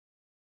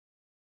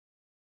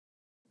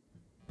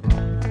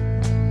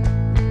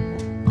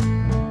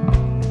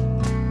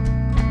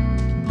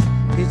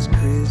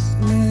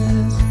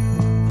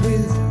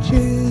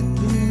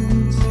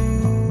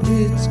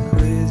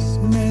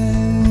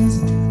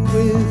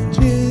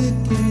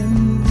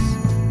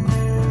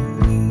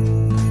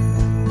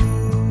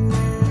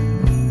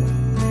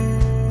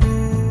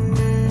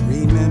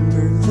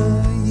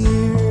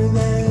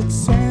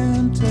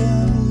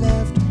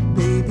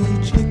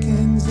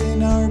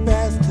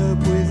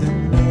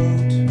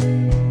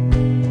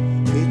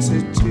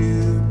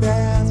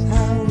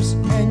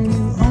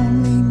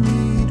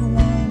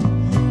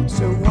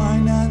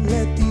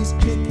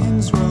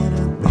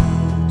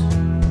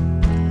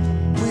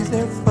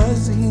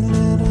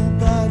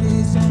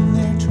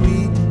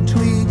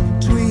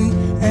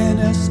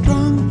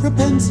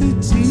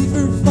propensity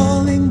for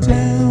falling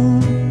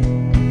down.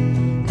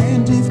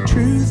 And if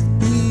truth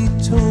be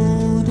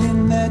told,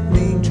 in that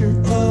manger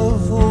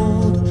of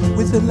old,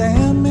 with the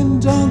lamb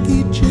and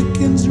donkey,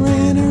 chickens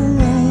ran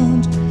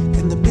around,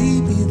 and the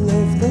baby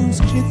loved those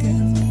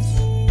chickens.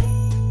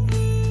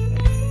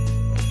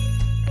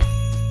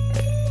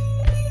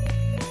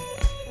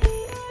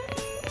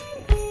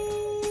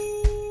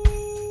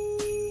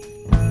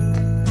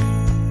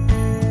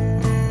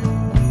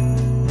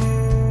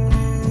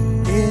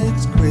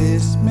 It's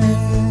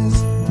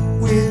Christmas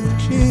with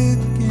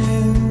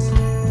chickens.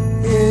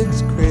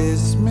 It's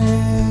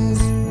Christmas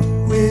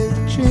with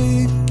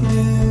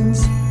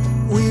chickens.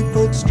 We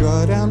put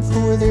straw down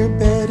for their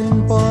bed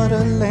and bought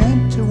a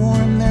lamp to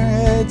warm their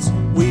heads.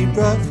 We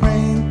brought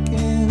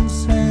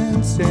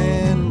frankincense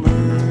and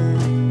myrrh,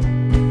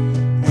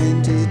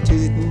 and it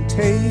didn't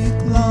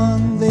take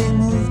long. They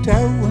moved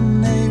out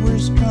when they were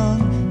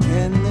strong,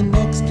 and the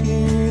next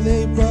year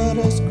they brought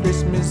us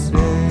Christmas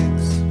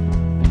eggs.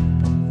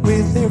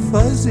 With their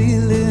fuzzy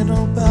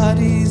little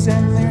bodies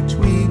and their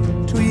tweet,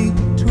 tweet,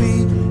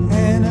 tweet,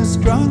 and a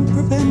strong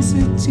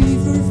propensity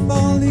for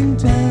falling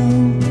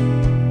down.